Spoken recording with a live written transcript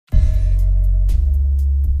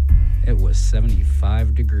was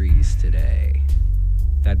 75 degrees today.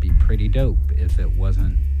 That'd be pretty dope if it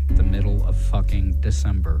wasn't the middle of fucking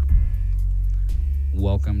December.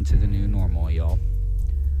 Welcome to the new normal, y'all.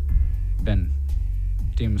 Been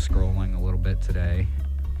doom scrolling a little bit today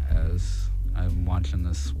as I'm watching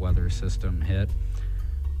this weather system hit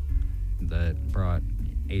that brought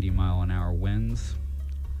 80-mile-an-hour winds.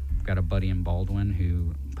 I've got a buddy in Baldwin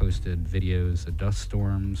who posted videos of dust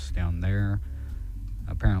storms down there.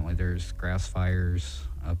 Apparently there's grass fires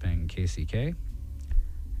up in KCK.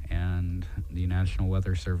 And the National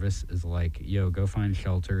Weather Service is like, yo, go find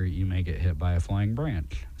shelter. You may get hit by a flying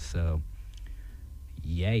branch. So,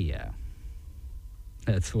 yeah.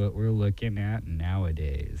 That's what we're looking at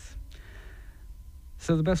nowadays.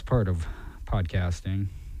 So the best part of podcasting,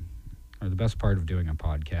 or the best part of doing a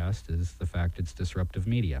podcast, is the fact it's disruptive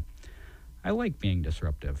media. I like being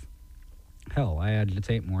disruptive. Hell, I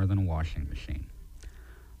agitate more than a washing machine.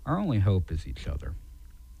 Our only hope is each other.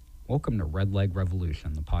 Welcome to Red Leg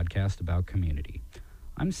Revolution, the podcast about community.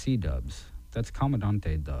 I'm C-Dubs, that's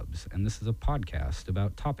Commandante Dubs, and this is a podcast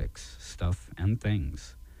about topics, stuff, and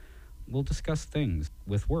things. We'll discuss things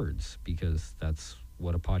with words, because that's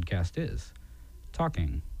what a podcast is.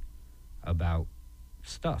 Talking about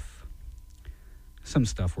stuff. Some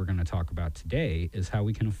stuff we're going to talk about today is how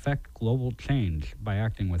we can affect global change by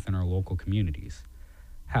acting within our local communities.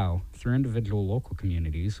 How, through individual local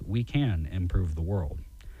communities, we can improve the world.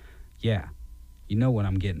 Yeah, you know what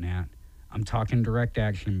I'm getting at. I'm talking direct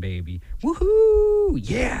action, baby. Woohoo!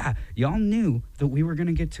 Yeah! Y'all knew that we were going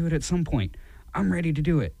to get to it at some point. I'm ready to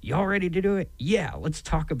do it. Y'all ready to do it? Yeah, let's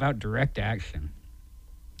talk about direct action.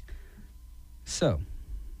 So,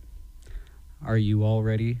 are you all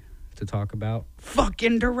ready to talk about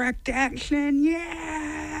fucking direct action?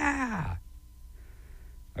 Yeah!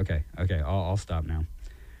 Okay, I'll stop now.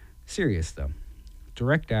 Serious, though.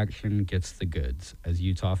 Direct action gets the goods, as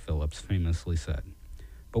Utah Phillips famously said.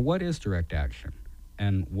 But what is direct action?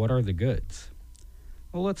 And what are the goods?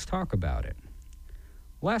 Well, let's talk about it.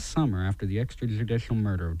 Last summer, after the extrajudicial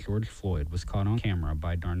murder of George Floyd was caught on camera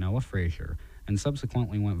by Darnella Frazier and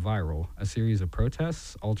subsequently went viral, a series of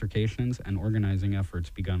protests, altercations, and organizing efforts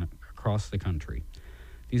began across the country.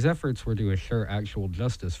 These efforts were to assure actual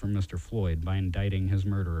justice for Mr. Floyd by indicting his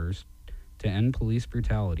murderers, to end police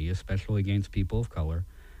brutality, especially against people of color,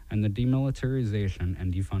 and the demilitarization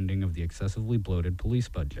and defunding of the excessively bloated police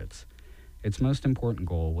budgets. Its most important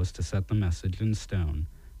goal was to set the message in stone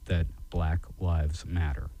that Black Lives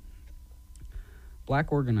Matter.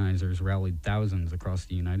 Black organizers rallied thousands across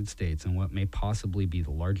the United States in what may possibly be the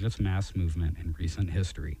largest mass movement in recent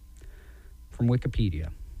history. From Wikipedia,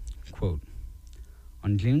 quote,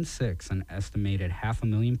 on June 6, an estimated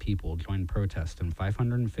 500,000 people joined protests in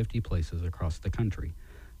 550 places across the country.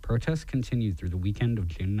 Protests continued through the weekend of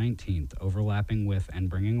June 19th, overlapping with and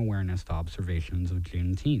bringing awareness to observations of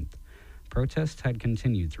Juneteenth. Protests had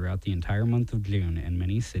continued throughout the entire month of June in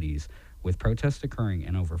many cities, with protests occurring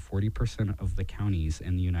in over 40% of the counties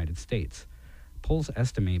in the United States. Polls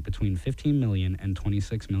estimate between 15 million and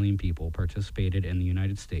 26 million people participated in the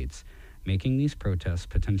United States, making these protests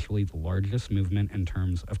potentially the largest movement in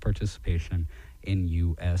terms of participation in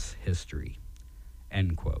U.S. history.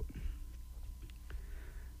 End quote.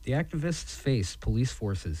 The activists faced police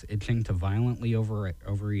forces itching to violently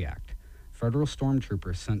overreact, federal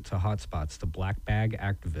stormtroopers sent to hotspots to black bag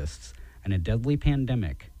activists, and a deadly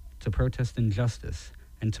pandemic to protest injustice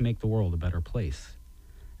and to make the world a better place.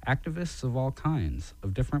 Activists of all kinds,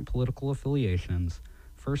 of different political affiliations,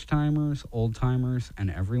 first-timers, old-timers,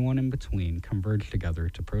 and everyone in between converged together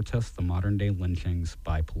to protest the modern-day lynchings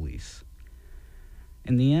by police.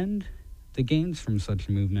 In the end, the gains from such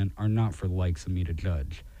movement are not for the likes of me to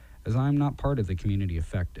judge, as I am not part of the community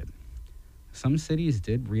affected. Some cities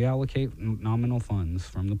did reallocate nominal funds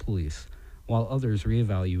from the police, while others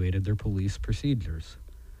reevaluated their police procedures.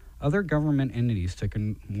 Other government entities took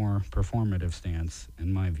a more performative stance,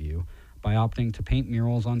 in my view, by opting to paint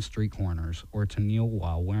murals on street corners or to kneel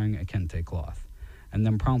while wearing a kente cloth, and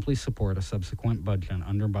then promptly support a subsequent budget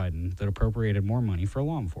under Biden that appropriated more money for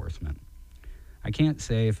law enforcement. I can't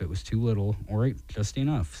say if it was too little or just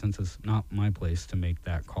enough, since it's not my place to make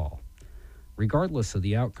that call. Regardless of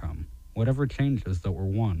the outcome, whatever changes that were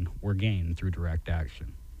won were gained through direct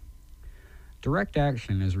action. Direct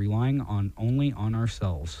action is relying only on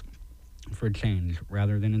ourselves for change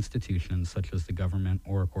rather than institutions such as the government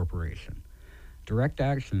or a corporation. Direct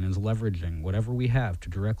action is leveraging whatever we have to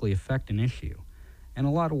directly affect an issue. In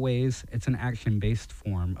a lot of ways, it's an action-based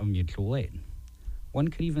form of mutual aid. One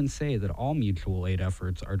could even say that all mutual aid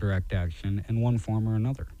efforts are direct action in one form or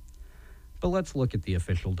another. But let's look at the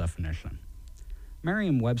official definition.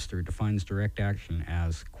 Merriam-Webster defines direct action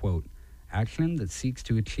as, quote, action that seeks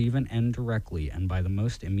to achieve an end directly and by the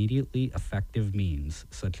most immediately effective means,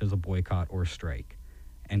 such as a boycott or strike,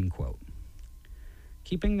 end quote.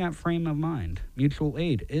 Keeping that frame of mind, mutual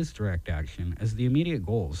aid is direct action as the immediate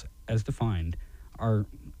goals, as defined, are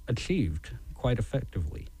achieved quite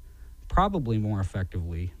effectively, probably more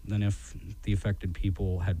effectively than if the affected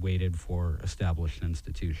people had waited for established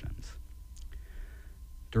institutions.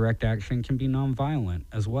 Direct action can be nonviolent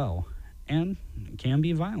as well, and can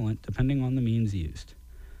be violent depending on the means used.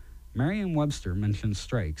 Merriam-Webster mentions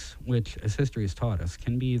strikes, which, as history has taught us,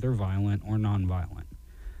 can be either violent or nonviolent.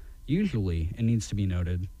 Usually, it needs to be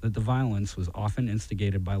noted that the violence was often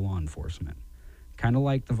instigated by law enforcement, kind of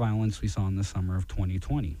like the violence we saw in the summer of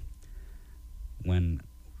 2020, when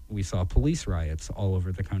we saw police riots all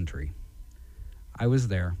over the country. I was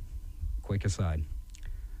there. Quick aside.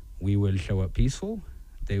 We would show up peaceful.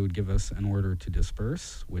 They would give us an order to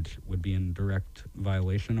disperse, which would be in direct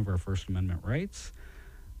violation of our First Amendment rights.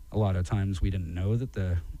 A lot of times we didn't know that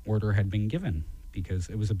the order had been given because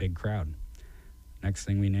it was a big crowd. Next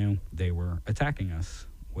thing we knew, they were attacking us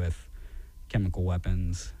with chemical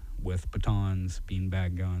weapons, with batons,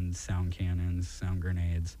 beanbag guns, sound cannons, sound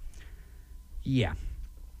grenades. Yeah.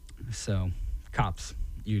 So, cops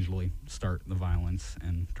usually start the violence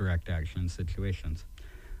in direct action situations.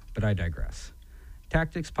 But I digress.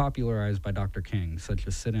 Tactics popularized by Dr. King, such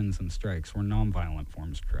as sit-ins and strikes, were nonviolent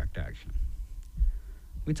forms of direct action.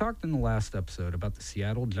 We talked in the last episode about the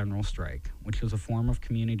Seattle General Strike, which was a form of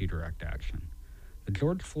community direct action. The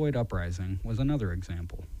George Floyd Uprising was another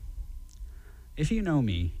example. If you know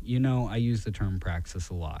me, you know I use the term praxis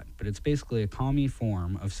a lot, but it's basically a commie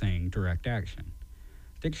form of saying direct action.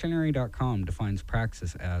 Dictionary.com defines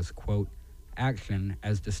praxis as, quote, action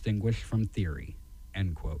as distinguished from theory,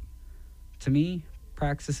 end quote. To me,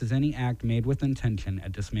 praxis is any act made with intention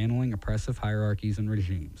at dismantling oppressive hierarchies and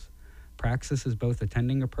regimes. Praxis is both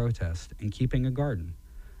attending a protest and keeping a garden.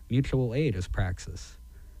 Mutual aid is praxis.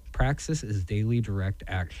 Praxis is daily direct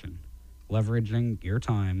action, leveraging your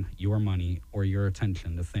time, your money, or your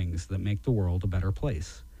attention to things that make the world a better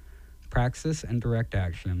place. Praxis and direct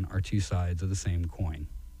action are two sides of the same coin.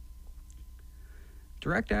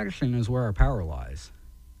 Direct action is where our power lies.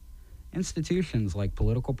 Institutions like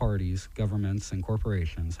political parties, governments, and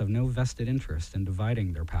corporations have no vested interest in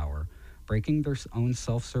dividing their power, breaking their own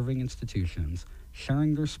self-serving institutions,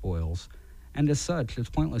 sharing their spoils, and as such, it's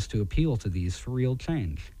pointless to appeal to these for real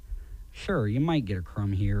change. Sure, you might get a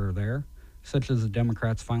crumb here or there, such as the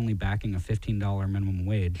Democrats finally backing a $15 minimum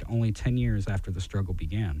wage only 10 years after the struggle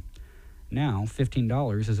began. Now,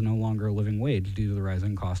 $15 is no longer a living wage due to the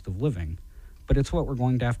rising cost of living, but it's what we're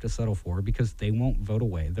going to have to settle for because they won't vote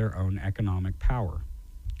away their own economic power.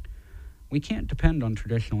 We can't depend on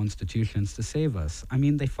traditional institutions to save us. I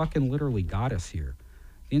mean, they fucking literally got us here.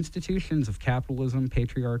 The institutions of capitalism,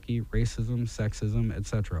 patriarchy, racism, sexism,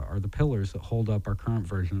 etc. are the pillars that hold up our current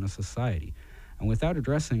version of society. And without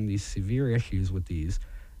addressing these severe issues with these,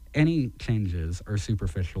 any changes are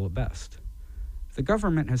superficial at best. The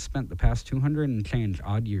government has spent the past 200 and change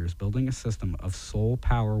odd years building a system of sole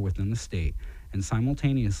power within the state and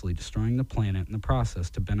simultaneously destroying the planet in the process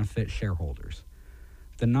to benefit shareholders.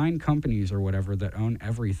 The 9 companies or whatever that own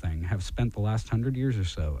everything have spent the last 100 years or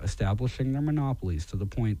so establishing their monopolies to the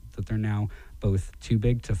point that they're now both too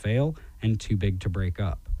big to fail and too big to break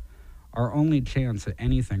up. Our only chance at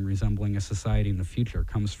anything resembling a society in the future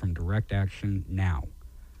comes from direct action now.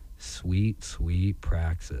 Sweet, sweet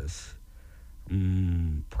praxis.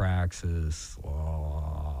 Praxis.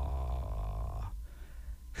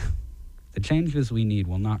 The changes we need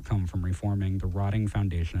will not come from reforming the rotting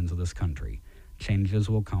foundations of this country. Changes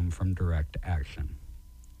will come from direct action.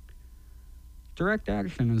 Direct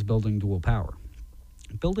action is building dual power.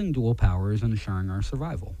 Building dual power is ensuring our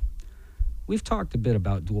survival. We've talked a bit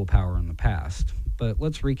about dual power in the past, but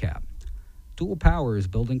let's recap. Dual power is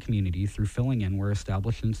building community through filling in where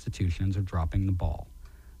established institutions are dropping the ball.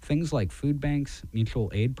 Things like food banks, mutual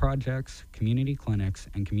aid projects, community clinics,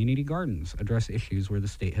 and community gardens address issues where the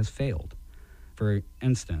state has failed. For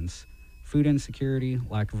instance, food insecurity,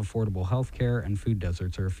 lack of affordable health care, and food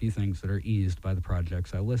deserts are a few things that are eased by the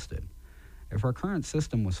projects I listed. If our current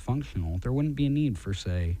system was functional, there wouldn't be a need for,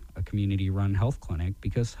 say, a community-run health clinic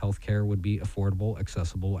because health care would be affordable,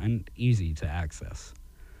 accessible, and easy to access.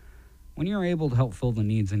 When you're able to help fill the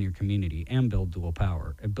needs in your community and build dual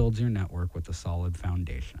power, it builds your network with a solid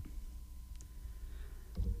foundation.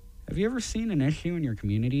 Have you ever seen an issue in your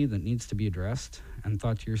community that needs to be addressed and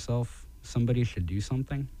thought to yourself, somebody should do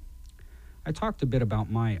something? I talked a bit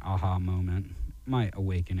about my aha moment, my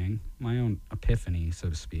awakening, my own epiphany, so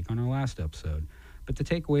to speak, on our last episode, But the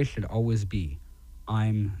takeaway should always be,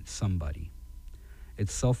 I'm somebody.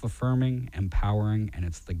 It's self-affirming, empowering, and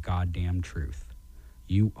it's the goddamn truth.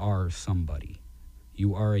 You are somebody.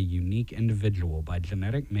 You are a unique individual by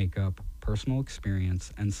genetic makeup, personal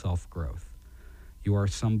experience, and self-growth. You are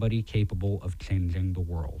somebody capable of changing the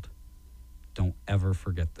world. Don't ever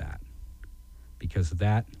forget that. Because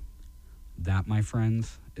that, my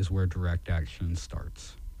friends, is where direct action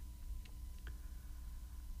starts.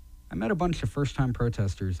 I met a bunch of first-time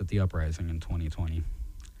protesters at the uprising in 2020.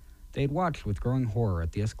 They had watched with growing horror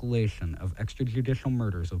at the escalation of extrajudicial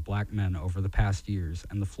murders of black men over the past years,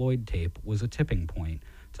 and the Floyd tape was a tipping point,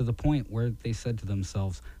 to the point where they said to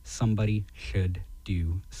themselves, somebody should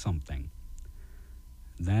do something.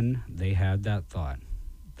 Then they had that thought,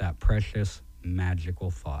 that precious, magical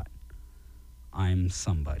thought. I'm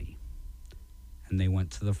somebody. And they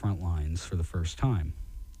went to the front lines for the first time.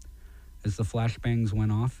 As the flashbangs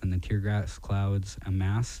went off and the tear gas clouds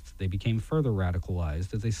amassed, they became further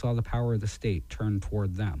radicalized as they saw the power of the state turn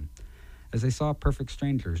toward them, as they saw perfect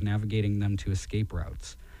strangers navigating them to escape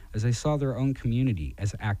routes, as they saw their own community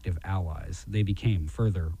as active allies, they became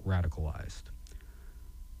further radicalized.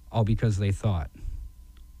 All because they thought,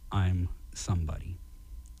 I'm somebody.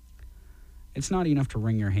 It's not enough to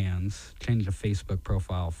wring your hands, change a Facebook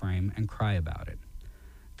profile frame, and cry about it.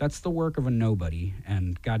 That's the work of a nobody,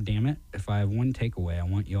 and goddammit, if I have one takeaway I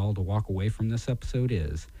want you all to walk away from this episode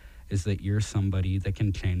is that you're somebody that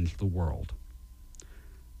can change the world.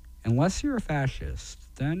 Unless you're a fascist,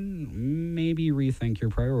 then maybe rethink your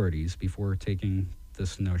priorities before taking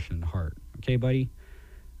this notion to heart. Okay, buddy?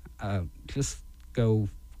 Just go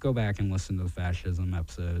back and listen to the fascism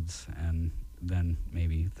episodes, and then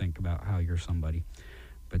maybe think about how you're somebody.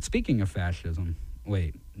 But speaking of fascism,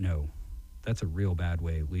 wait, no. That's a real bad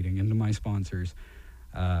way leading into my sponsors.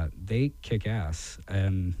 They kick ass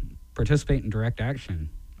and participate in direct action,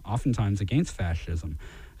 oftentimes against fascism.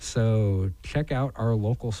 So check out our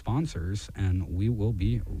local sponsors, and we will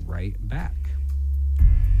be right back.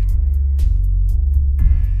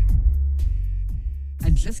 I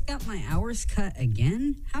just got my hours cut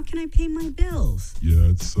again? How can I pay my bills? Yeah,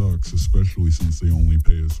 it sucks, especially since they only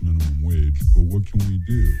pay us minimum wage. But what can we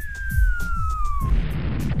do?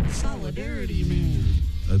 Solidarity Man.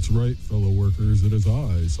 That's right, fellow workers. It is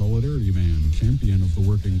I, Solidarity Man, champion of the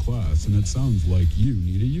working class, and it sounds like you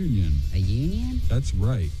need a union. A union? That's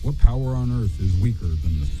right. What power on earth is weaker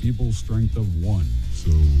than the feeble strength of one? So,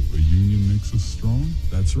 a union makes us strong?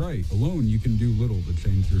 That's right. Alone, you can do little to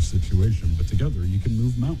change your situation, but together you can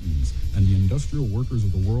move mountains, and the industrial workers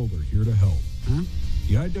of the world are here to help. Huh?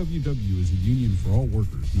 The IWW is a union for all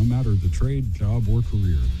workers, no matter the trade, job, or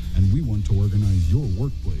career, and we want to organize your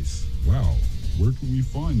workplace. Wow. Where can we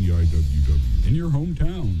find the IWW? In your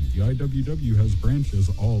hometown. The IWW has branches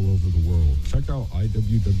all over the world. Check out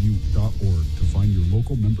IWW.org to find your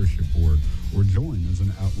local membership board, or join as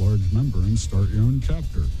an at-large member and start your own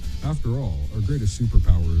chapter. After all, our greatest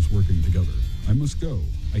superpower is working together. I must go.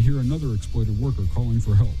 I hear another exploited worker calling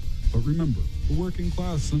for help. But remember, the working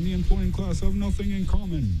class and the employing class have nothing in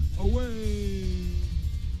common. Away!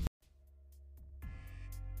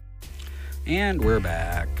 And we're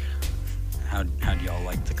back. How'd y'all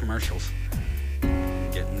like the commercials?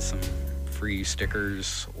 Getting some free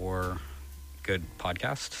stickers or good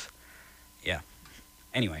podcasts? Yeah.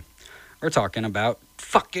 Anyway, we're talking about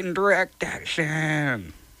fucking direct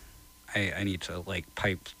action. I need to,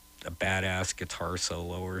 pipe a badass guitar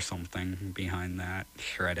solo or something behind that.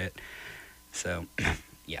 Shred it. So,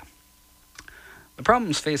 yeah. The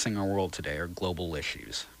problems facing our world today are global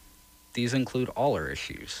issues. These include all our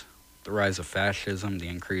issues. The rise of fascism, the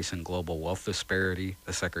increase in global wealth disparity,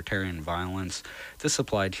 the sectarian violence, the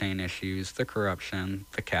supply chain issues, the corruption,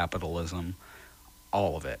 the capitalism,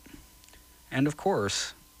 all of it. And of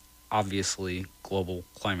course, obviously, global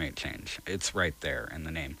climate change. It's right there in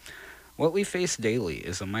the name. What we face daily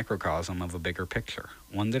is a microcosm of a bigger picture,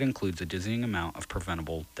 one that includes a dizzying amount of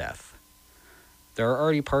preventable death. There are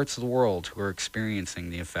already parts of the world who are experiencing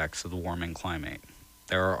the effects of the warming climate.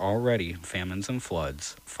 There are already famines and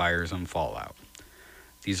floods, fires and fallout.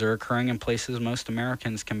 These are occurring in places most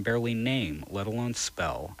Americans can barely name, let alone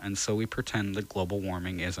spell, and so we pretend that global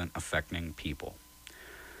warming isn't affecting people.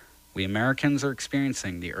 We Americans are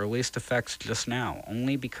experiencing the earliest effects just now,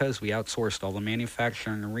 only because we outsourced all the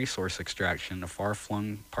manufacturing and resource extraction to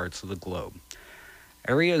far-flung parts of the globe.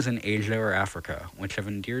 Areas in Asia or Africa, which have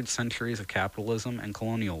endured centuries of capitalism and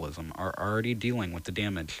colonialism, are already dealing with the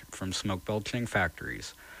damage from smoke-belching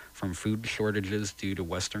factories, from food shortages due to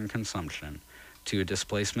Western consumption, to a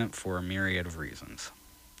displacement for a myriad of reasons.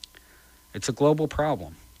 It's a global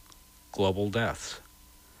problem. Global deaths.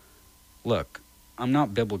 Look, I'm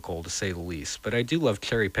not biblical to say the least, but I do love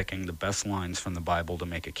cherry picking the best lines from the Bible to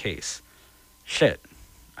make a case. Shit,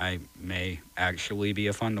 I may actually be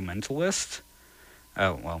a fundamentalist?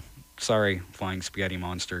 Oh, well, sorry, flying spaghetti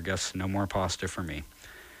monster, guess no more pasta for me.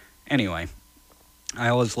 Anyway, I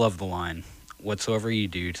always love the line, whatsoever you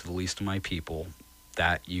do to the least of my people,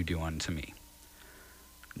 that you do unto me.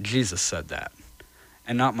 Jesus said that.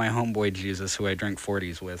 And not my homeboy Jesus who I drink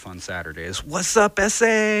 40s with on Saturdays. What's up,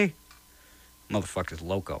 SA? Motherfucker's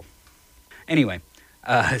loco. Anyway,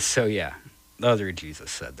 so yeah, the other Jesus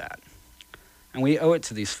said that. And we owe it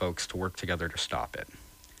to these folks to work together to stop it.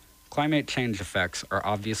 Climate change effects are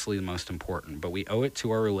obviously the most important, but we owe it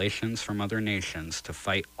to our relations from other nations to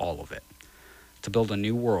fight all of it. To build a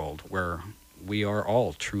new world where we are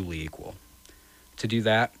all truly equal. To do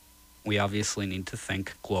that, we obviously need to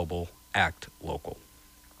think global, act local.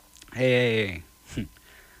 Hey,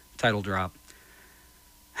 title drop.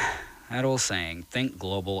 That old saying, think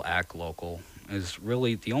global, act local, is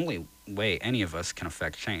really the only way any of us can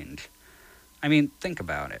affect change. I mean, think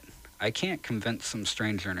about it. I can't convince some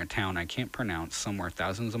stranger in a town I can't pronounce somewhere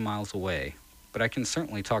thousands of miles away, but I can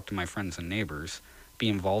certainly talk to my friends and neighbors, be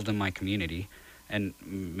involved in my community, and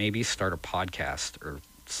maybe start a podcast or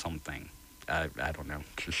something. I don't know,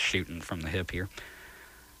 just shooting from the hip here.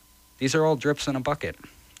 These are all drips in a bucket,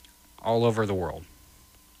 all over the world.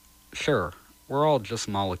 Sure, we're all just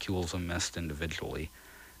molecules of mist individually,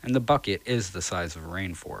 and the bucket is the size of a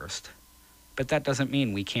rainforest. But that doesn't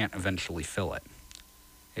mean we can't eventually fill it.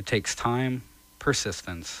 It takes time,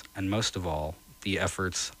 persistence, and most of all, the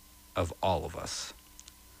efforts of all of us.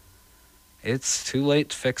 It's too late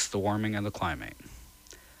to fix the warming of the climate.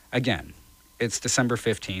 Again, it's December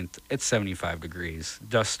 15th, it's 75 degrees,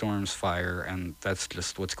 dust storms, fire, and that's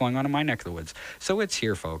just what's going on in my neck of the woods. So it's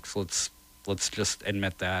here, folks. Let's just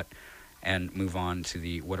admit that and move on to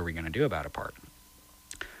the what are we going to do about it part.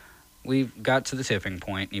 We've got to the tipping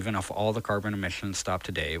point. Even if all the carbon emissions stopped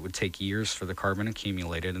today, it would take years for the carbon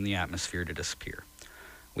accumulated in the atmosphere to disappear.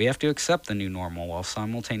 We have to accept the new normal while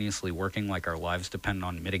simultaneously working like our lives depend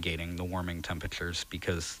on mitigating the warming temperatures,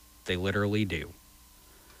 because they literally do.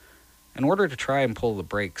 In order to try and pull the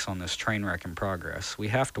brakes on this train wreck in progress, we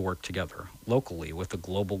have to work together, locally, with a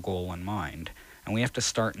global goal in mind, and we have to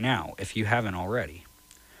start now if you haven't already.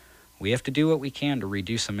 We have to do what we can to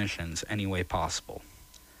reduce emissions any way possible.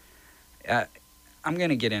 I'm going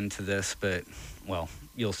to get into this, but, well,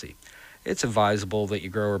 you'll see. It's advisable that you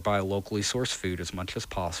grow or buy locally sourced food as much as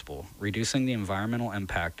possible, reducing the environmental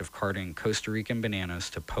impact of carting Costa Rican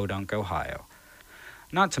bananas to Podunk, Ohio.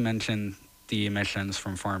 Not to mention the emissions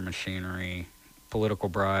from farm machinery, political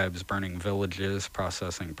bribes, burning villages,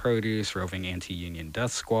 processing produce, roving anti-union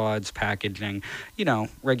death squads, packaging,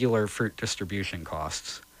 regular fruit distribution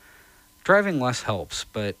costs. Driving less helps,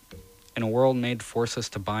 but in a world made to force us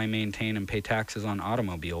to buy, maintain, and pay taxes on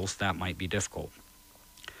automobiles, that might be difficult.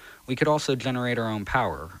 We could also generate our own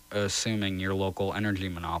power, assuming your local energy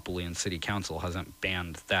monopoly and city council hasn't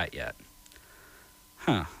banned that yet.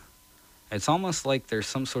 It's almost like there's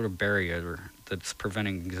some sort of barrier that's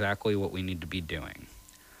preventing exactly what we need to be doing.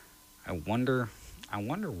 I wonder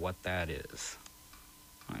what that is.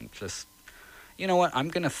 You know what? I'm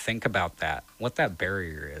going to think about that, what that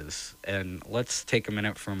barrier is. And let's take a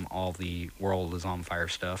minute from all the world is on fire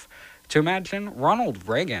stuff to imagine Ronald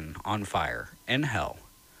Reagan on fire in hell.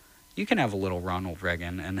 You can have a little Ronald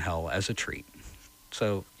Reagan in hell as a treat.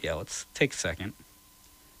 So, yeah, let's take a second.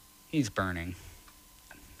 He's burning.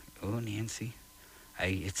 Oh, Nancy,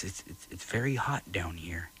 it's very hot down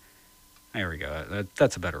here. There we go.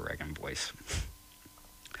 That's a better Reagan voice.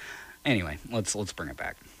 Anyway, let's bring it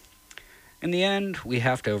back. In the end, we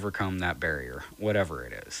have to overcome that barrier, whatever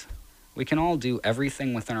it is. We can all do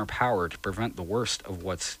everything within our power to prevent the worst of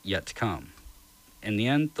what's yet to come. In the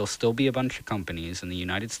end, there'll still be a bunch of companies in the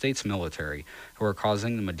United States military who are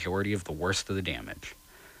causing the majority of the worst of the damage,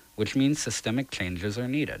 which means systemic changes are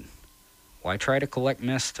needed. Why try to collect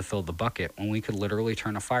mist to fill the bucket when we could literally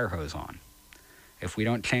turn a fire hose on? If we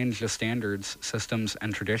don't change the standards, systems,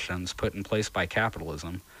 and traditions put in place by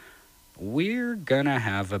capitalism, we're gonna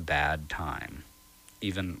have a bad time.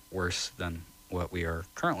 Even worse than what we are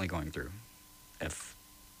currently going through.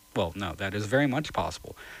 That is very much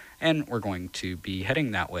possible. And we're going to be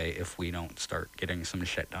heading that way if we don't start getting some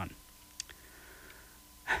shit done.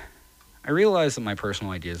 I realize that my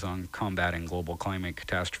personal ideas on combating global climate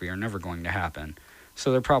catastrophe are never going to happen,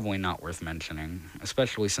 so they're probably not worth mentioning,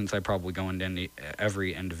 especially since I probably go into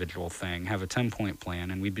every individual thing, have a 10-point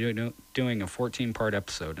plan, and we'd be doing a 14-part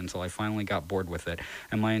episode until I finally got bored with it,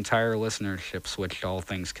 and my entire listenership switched to all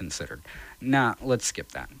things considered. Nah, let's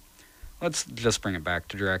skip that. Let's just bring it back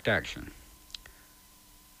to direct action.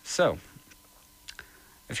 So,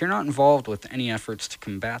 if you're not involved with any efforts to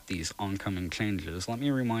combat these oncoming changes, let me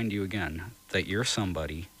remind you again that you're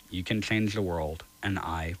somebody, you can change the world, and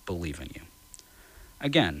I believe in you.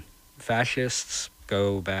 Again, fascists,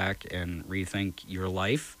 go back and rethink your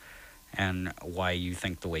life and why you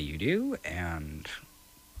think the way you do, and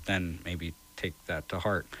then maybe take that to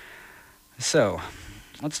heart. So,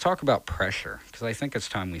 let's talk about pressure, because I think it's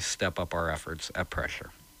time we step up our efforts at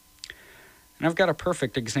pressure. And I've got a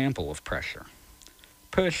perfect example of pressure.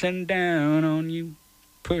 Pushing down on you,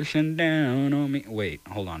 pushing down on me. Wait,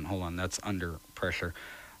 hold on, that's under pressure.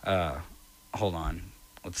 Hold on,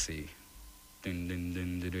 let's see. Dun, dun,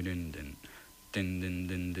 dun, dun, dun, dun, dun. Dun, dun,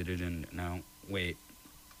 dun, dun, dun, dun. No, wait.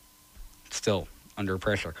 Still under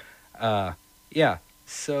pressure. Yeah,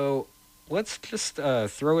 so let's just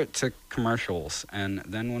throw it to commercials, and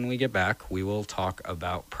then when we get back, we will talk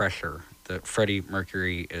about pressure that Freddie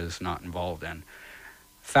Mercury is not involved in.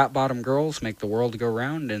 Fat bottom girls make the world go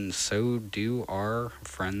round, and so do our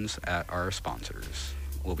friends at our sponsors.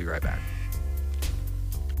 We'll be right back.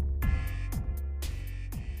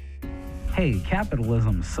 Hey,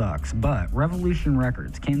 capitalism sucks, but Revolution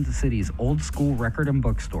Records, Kansas City's old school record and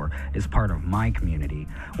bookstore, is part of my community.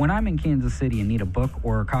 When I'm in Kansas City and need a book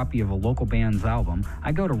or a copy of a local band's album,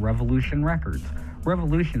 I go to Revolution Records.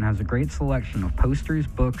 Revolution has a great selection of posters,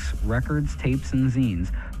 books, records, tapes, and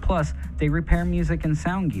zines. Plus, they repair music and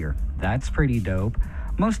sound gear. That's pretty dope.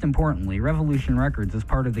 Most importantly, Revolution Records is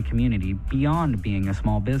part of the community beyond being a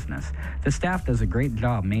small business. The staff does a great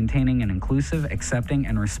job maintaining an inclusive, accepting,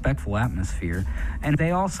 and respectful atmosphere, and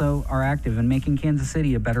they also are active in making Kansas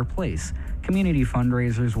City a better place. Community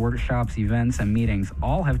fundraisers, workshops, events, and meetings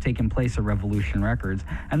all have taken place at Revolution Records,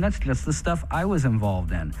 and that's just the stuff I was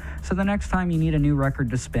involved in. So the next time you need a new record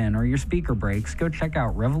to spin or your speaker breaks, go check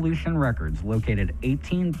out Revolution Records, located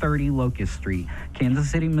 1830 Locust Street, Kansas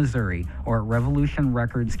City, Missouri, or at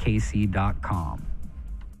revolutionrecordskc.com.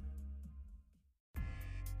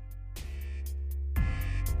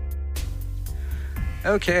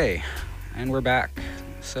 Okay, and we're back.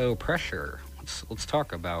 So pressure. Let's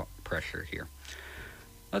talk about pressure here.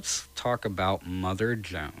 Let's talk about Mother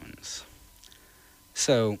Jones.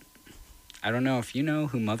 So, I don't know if you know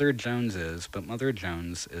who Mother Jones is, but Mother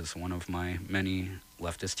Jones is one of my many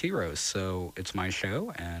leftist heroes. So it's my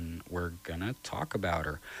show, and we're gonna talk about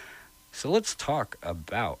her. So let's talk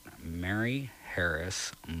about Mary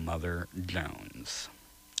Harris Mother Jones.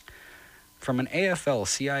 From an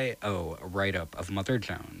AFL-CIO write-up of Mother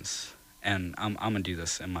Jones, and I'm going to do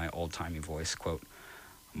this in my old-timey voice, quote,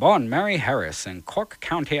 "Born Mary Harris in Cork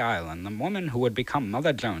County, Ireland, the woman who would become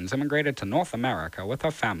Mother Jones immigrated to North America with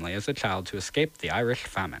her family as a child to escape the Irish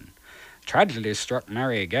famine. Tragedy struck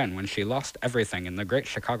Mary again when she lost everything in the Great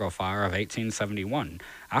Chicago Fire of 1871.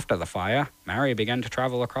 After the fire, Mary began to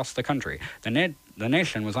travel across the country. The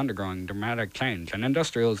nation was undergoing dramatic change, and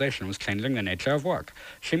industrialization was changing the nature of work.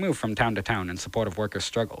 She moved from town to town in support of workers'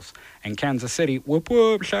 struggles. In Kansas City, whoop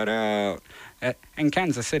whoop, shout out! In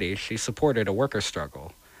Kansas City, she supported a workers'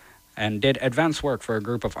 struggle and did advance work for a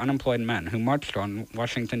group of unemployed men who marched on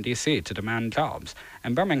Washington, D.C. to demand jobs.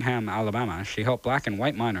 In Birmingham, Alabama, she helped black and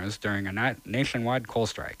white miners during a nationwide coal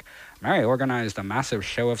strike. Mary organized a massive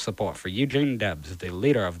show of support for Eugene Debs, the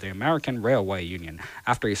leader of the American Railway Union,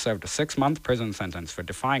 after he served a 6-month prison sentence for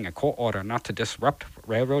defying a court order not to disrupt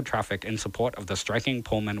railroad traffic in support of the striking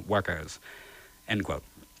Pullman workers." End quote.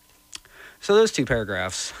 So those two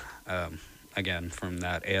paragraphs, again, from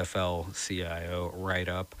that AFL-CIO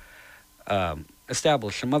write-up,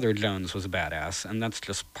 established that Mother Jones was a badass, and that's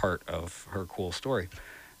just part of her cool story.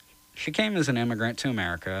 She came as an immigrant to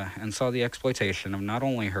America and saw the exploitation of not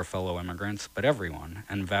only her fellow immigrants, but everyone,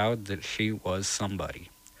 and vowed that she was somebody.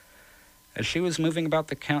 As she was moving about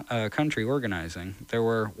the country organizing, there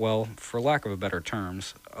were, well, for lack of a better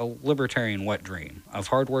terms, a libertarian wet dream of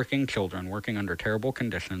hardworking children working under terrible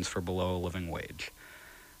conditions for below a living wage.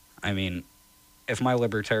 I mean, if my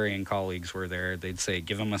libertarian colleagues were there, they'd say,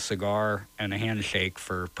 give them a cigar and a handshake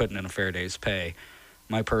for putting in a fair day's pay.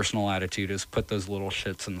 My personal attitude is put those little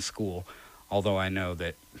shits in school, although I know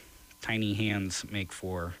that tiny hands make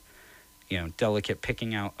for, delicate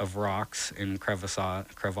picking out of rocks in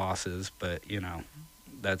crevasses, but,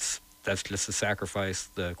 that's just a sacrifice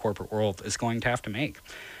the corporate world is going to have to make.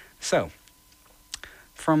 So,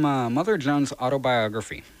 from Mother Jones'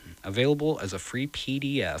 autobiography, available as a free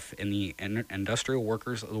PDF in the Industrial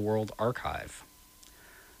Workers of the World archive.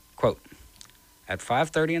 Quote, "At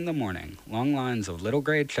 5:30 in the morning, long lines of little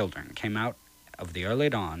gray children came out of the early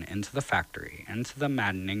dawn into the factory, into the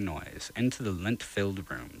maddening noise, into the lint-filled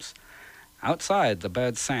rooms. Outside, the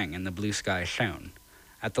birds sang and the blue sky shone.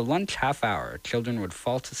 At the lunch half hour, children would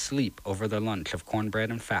fall to sleep over their lunch of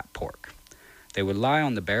cornbread and fat pork. They would lie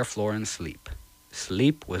on the bare floor and sleep.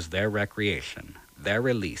 Sleep was their recreation, their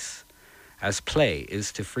release, as play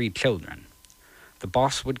is to free children. The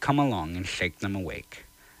boss would come along and shake them awake.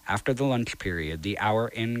 After the lunch period, the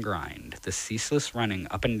hour-in grind, the ceaseless running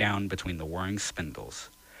up and down between the whirring spindles.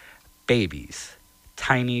 Babies,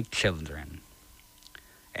 tiny children.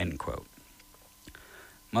 End quote.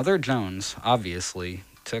 Mother Jones obviously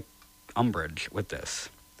took umbrage with this.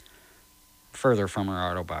 Further from her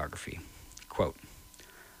autobiography, quote,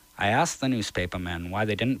 I asked the newspapermen why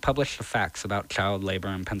they didn't publish the facts about child labor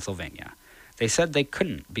in Pennsylvania. They said they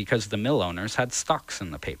couldn't because the mill owners had stocks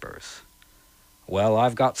in the papers. Well,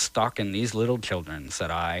 I've got stock in these little children,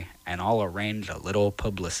 said I, and I'll arrange a little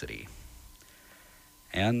publicity.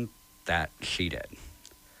 And that she did.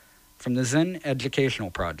 From the Zen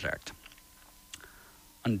Educational Project.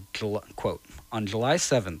 On July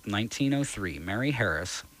 7th, 1903, Mary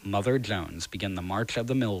Harris, Mother Jones, began the March of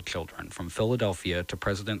the Mill Children from Philadelphia to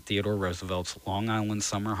President Theodore Roosevelt's Long Island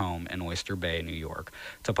summer home in Oyster Bay, New York,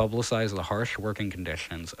 to publicize the harsh working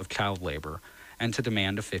conditions of child labor and to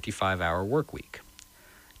demand a 55-hour work week.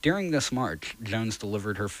 During this march, Jones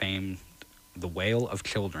delivered her famed The Wail of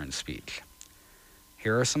Children speech.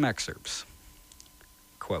 Here are some excerpts.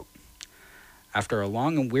 Quote, after a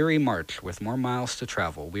long and weary march with more miles to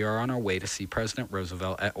travel, we are on our way to see President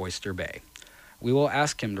Roosevelt at Oyster Bay. We will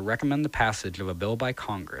ask him to recommend the passage of a bill by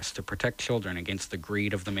Congress to protect children against the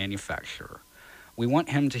greed of the manufacturer. We want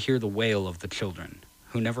him to hear the wail of the children,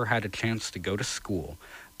 who never had a chance to go to school,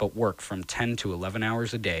 but worked from 10 to 11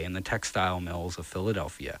 hours a day in the textile mills of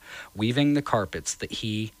Philadelphia, weaving the carpets that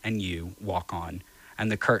he and you walk on, and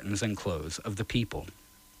the curtains and clothes of the people.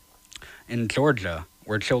 In Georgia,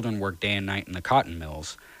 where children work day and night in the cotton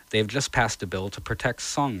mills, they have just passed a bill to protect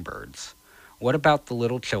songbirds. What about the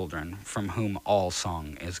little children from whom all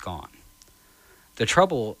song is gone? The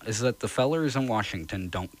trouble is that the fellers in Washington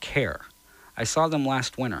don't care. I saw them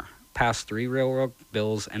last winter, pass 3 railroad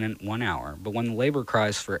bills in 1 hour, but when the labor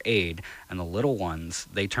cries for aid and the little ones,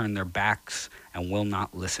 they turn their backs and will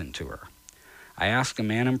not listen to her. I asked a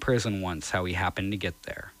man in prison once how he happened to get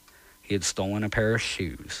there. He had stolen a pair of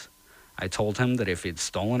shoes. I told him that if he had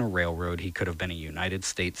stolen a railroad, he could have been a United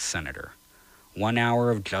States Senator. 1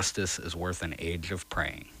 hour of justice is worth an age of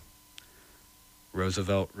praying.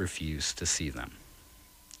 Roosevelt refused to see them.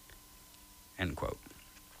 End quote.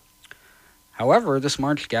 However, this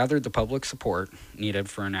march gathered the public support needed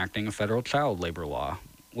for enacting a federal child labor law,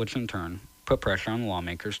 which in turn put pressure on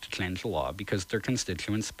lawmakers to change the law because their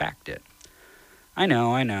constituents backed it. I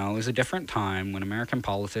know, it was a different time when American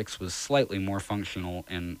politics was slightly more functional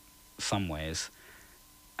in some ways.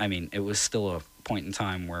 I mean, it was still a point in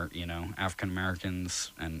time where, African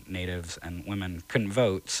Americans and natives and women couldn't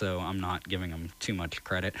vote, so I'm not giving them too much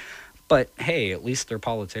credit. But hey, at least their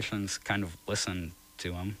politicians kind of listened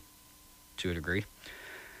to them to a degree.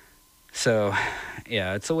 So,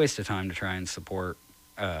 yeah, it's a waste of time to try and support.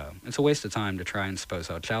 It's a waste of time to try and suppose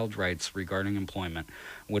how child rights regarding employment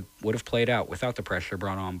would have played out without the pressure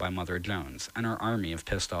brought on by Mother Jones and her army of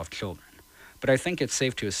pissed off children. But I think it's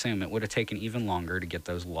safe to assume it would have taken even longer to get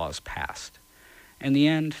those laws passed. In the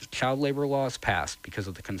end, child labor laws passed because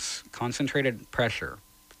of the concentrated pressure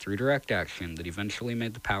through direct action that eventually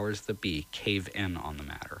made the powers that be cave in on the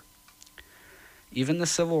matter. Even the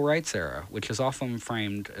civil rights era, which is often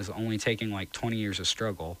framed as only taking like 20 years of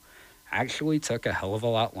struggle, actually took a hell of a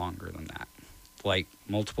lot longer than that. Like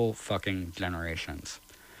multiple fucking generations.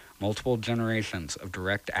 Multiple generations of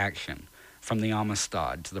direct action, from the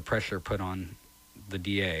Amistad to the pressure put on the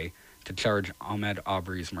DA to charge Ahmaud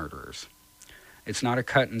Arbery's murderers. It's not a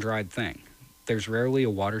cut and dried thing. There's rarely a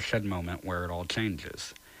watershed moment where it all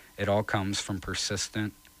changes. It all comes from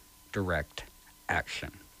persistent, direct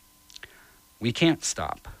action. We can't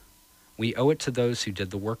stop. We owe it to those who did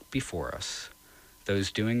the work before us,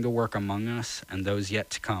 those doing the work among us, and those yet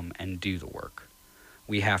to come and do the work.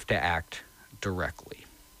 We have to act directly.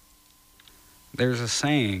 There's a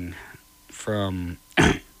saying from,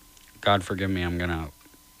 God forgive me, I'm going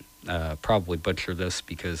to probably butcher this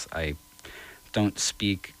because I don't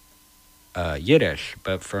speak Yiddish,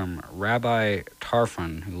 but from Rabbi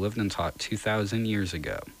Tarfon, who lived and taught 2,000 years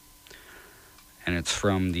ago. And it's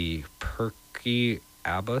from the Pirkei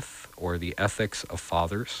Avot, or the Ethics of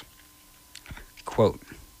Fathers. Quote,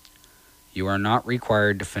 "You are not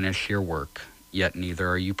required to finish your work, yet neither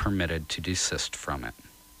are you permitted to desist from it."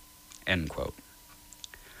 End quote.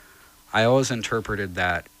 I always interpreted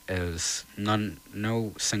that as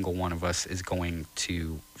no single one of us is going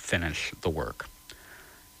to finish the work.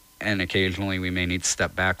 And occasionally we may need to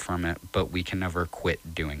step back from it, but we can never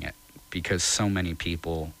quit doing it because so many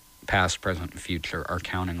people, past, present, and future, are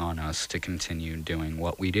counting on us to continue doing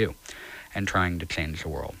what we do and trying to change the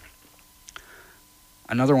world.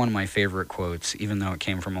 Another one of my favorite quotes, even though it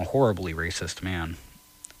came from a horribly racist man,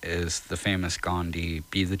 is the famous Gandhi,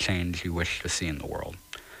 "Be the change you wish to see in the world."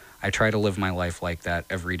 I try to live my life like that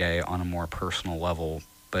every day on a more personal level,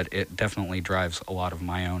 but it definitely drives a lot of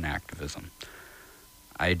my own activism.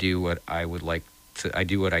 I do what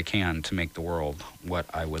I can to make the world what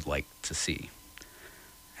I would like to see.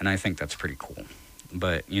 And I think that's pretty cool.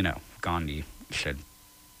 But, Gandhi should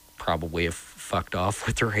probably have fucked off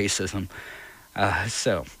with the racism.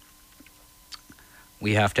 So,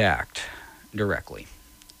 we have to act directly.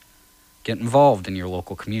 Get involved in your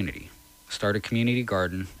local community. Start a community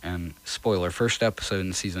garden, and spoiler, first episode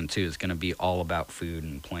in season 2 is going to be all about food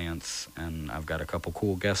and plants, and I've got a couple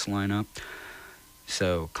cool guests lined up.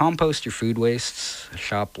 So compost your food wastes,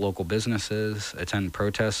 shop local businesses, attend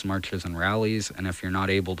protests, marches, and rallies, and if you're not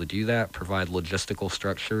able to do that, provide logistical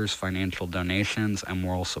structures, financial donations, and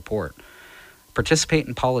moral support. Participate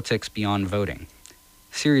in politics beyond voting.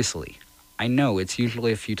 Seriously, I know it's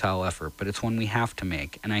usually a futile effort, but it's one we have to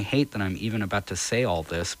make, and I hate that I'm even about to say all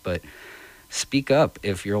this, but speak up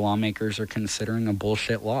if your lawmakers are considering a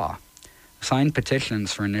bullshit law. Sign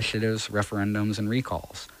petitions for initiatives, referendums, and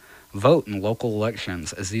recalls. Vote in local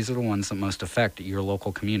elections, as these are the ones that most affect your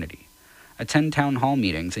local community. Attend town hall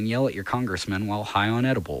meetings and yell at your congressman while high on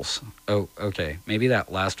edibles. Oh, okay, maybe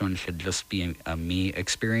that last one should just be a me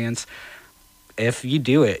experience. If you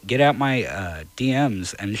do it, get at my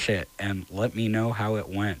DMs and shit and let me know how it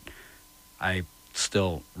went. I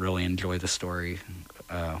still really enjoy the story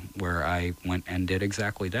where I went and did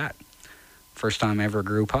exactly that. First time I ever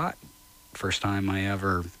grew pot. First time I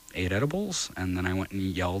ever ate edibles, and then I went and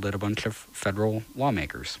yelled at a bunch of federal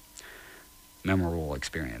lawmakers. Memorable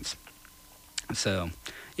experience. So,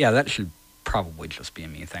 yeah, that should probably just be a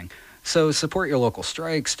me thing. So support your local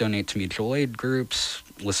strikes, donate to mutual aid groups,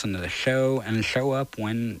 listen to the show, and show up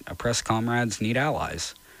when oppressed comrades need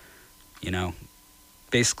allies.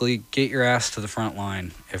 Basically get your ass to the front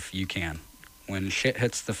line if you can. When shit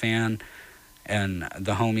hits the fan and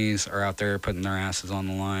the homies are out there putting their asses on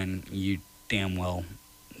the line, you damn well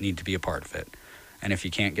need to be a part of it. And if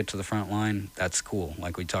you can't get to the front line, that's cool.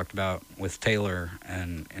 Like we talked about with Taylor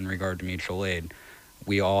and in regard to mutual aid,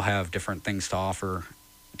 we all have different things to offer.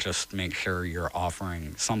 Just make sure you're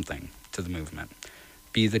offering something to the movement.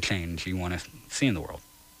 Be the change you want to see in the world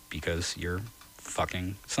because you're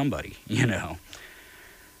fucking somebody,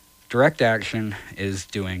 Direct action is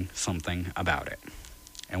doing something about it.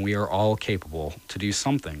 And we are all capable to do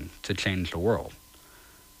something to change the world.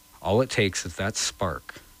 All it takes is that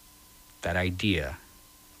spark, that idea,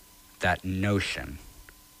 that notion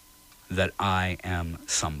that I am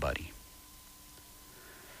somebody.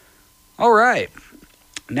 All right.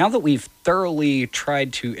 Now that we've thoroughly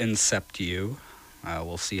tried to incept you,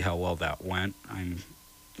 we'll see how well that went. I'm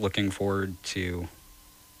looking forward to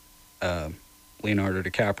Leonardo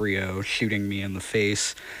DiCaprio shooting me in the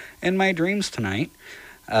face in my dreams tonight.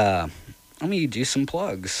 Let me do some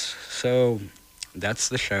plugs. So that's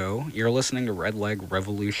the show. You're listening to Red Leg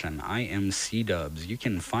Revolution. I am C-Dubs. You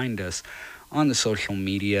can find us on the social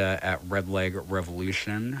media at Red Leg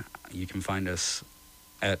Revolution. You can find us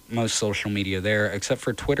at most social media there, except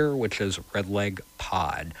for Twitter, which is Red Leg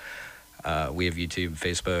Pod. We have YouTube,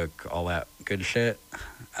 Facebook, all that good shit.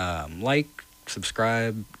 Like,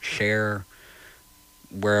 subscribe, share,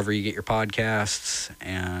 wherever you get your podcasts,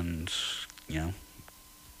 and,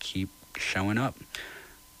 keep showing up.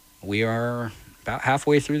 We are about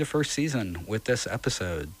halfway through the first season with this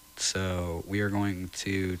episode, so we are going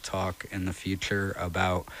to talk in the future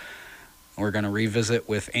about, we're going to revisit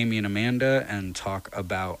with Amy and Amanda and talk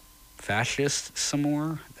about fascists some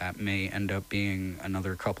more. That may end up being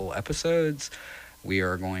another couple episodes. We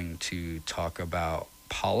are going to talk about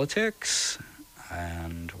politics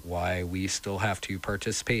and why we still have to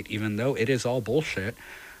participate even though it is all bullshit.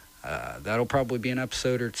 That'll probably be an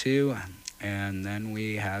episode or two. And then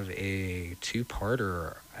we have a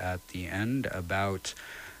two-parter at the end about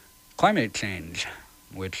climate change,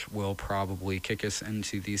 which will probably kick us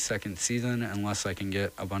into the second season unless I can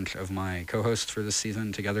get a bunch of my co-hosts for this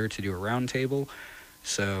season together to do a roundtable.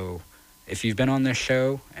 So if you've been on this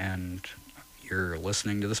show and you're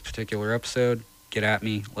listening to this particular episode, get at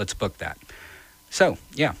me. Let's book that. So,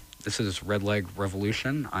 yeah, this is Red Leg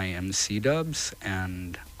Revolution. I am C-Dubs,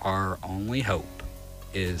 and our only hope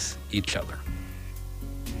is each other.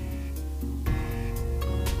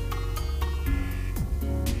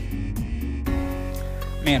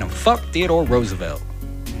 Man, fuck Theodore Roosevelt.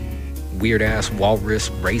 weird ass walrus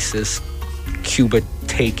racist Cuba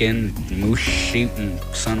taking moose shooting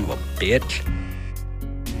son of a bitch.